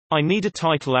I need a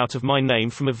title out of my name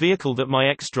from a vehicle that my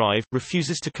ex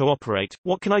refuses to cooperate.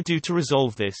 What can I do to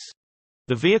resolve this?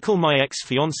 The vehicle my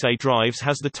ex-fiancé drives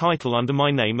has the title under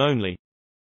my name only.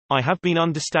 I have been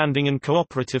understanding and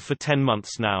cooperative for 10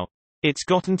 months now. It's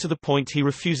gotten to the point he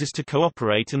refuses to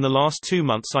cooperate. In the last 2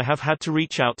 months I have had to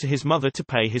reach out to his mother to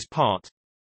pay his part.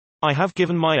 I have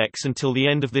given my ex until the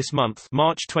end of this month,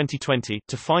 March 2020,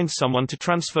 to find someone to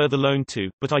transfer the loan to,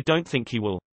 but I don't think he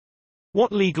will.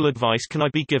 What legal advice can I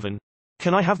be given?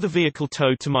 Can I have the vehicle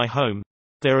towed to my home?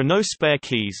 There are no spare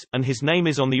keys, and his name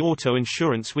is on the auto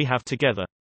insurance we have together.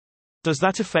 Does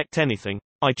that affect anything?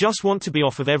 I just want to be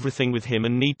off of everything with him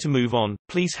and need to move on.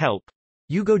 Please help.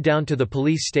 You go down to the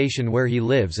police station where he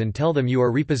lives and tell them you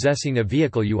are repossessing a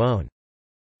vehicle you own.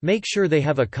 Make sure they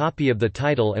have a copy of the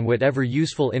title and whatever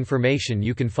useful information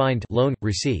you can find, loan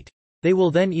receipt. They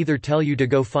will then either tell you to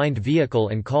go find vehicle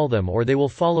and call them, or they will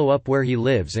follow up where he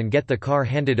lives and get the car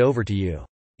handed over to you.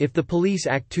 If the police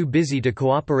act too busy to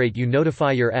cooperate, you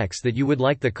notify your ex that you would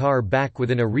like the car back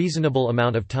within a reasonable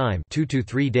amount of time, 2 to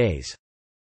 3 days.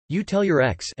 You tell your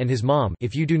ex and his mom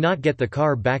if you do not get the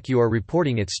car back you are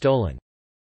reporting it stolen.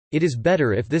 It is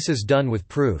better if this is done with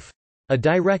proof. A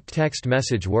direct text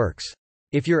message works.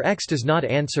 If your ex does not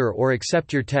answer or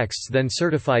accept your texts, then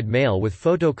certified mail with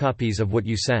photocopies of what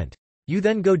you sent. You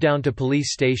then go down to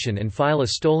police station and file a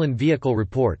stolen vehicle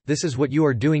report. This is what you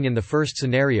are doing in the first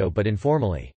scenario, but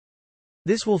informally.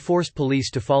 This will force police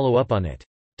to follow up on it.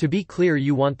 To be clear,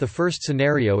 you want the first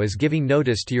scenario as giving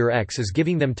notice to your ex as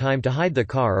giving them time to hide the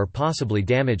car or possibly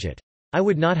damage it. I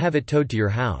would not have it towed to your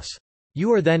house.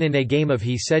 You are then in a game of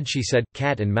he said she said,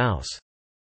 cat and mouse.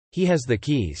 He has the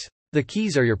keys. The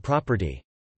keys are your property.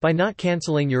 By not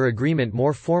cancelling your agreement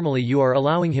more formally, you are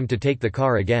allowing him to take the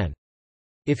car again.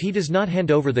 If he does not hand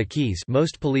over the keys,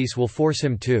 most police will force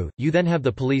him to. You then have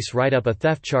the police write up a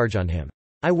theft charge on him.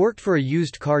 I worked for a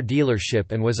used car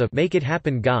dealership and was a make it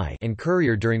happen guy and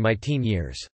courier during my teen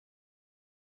years.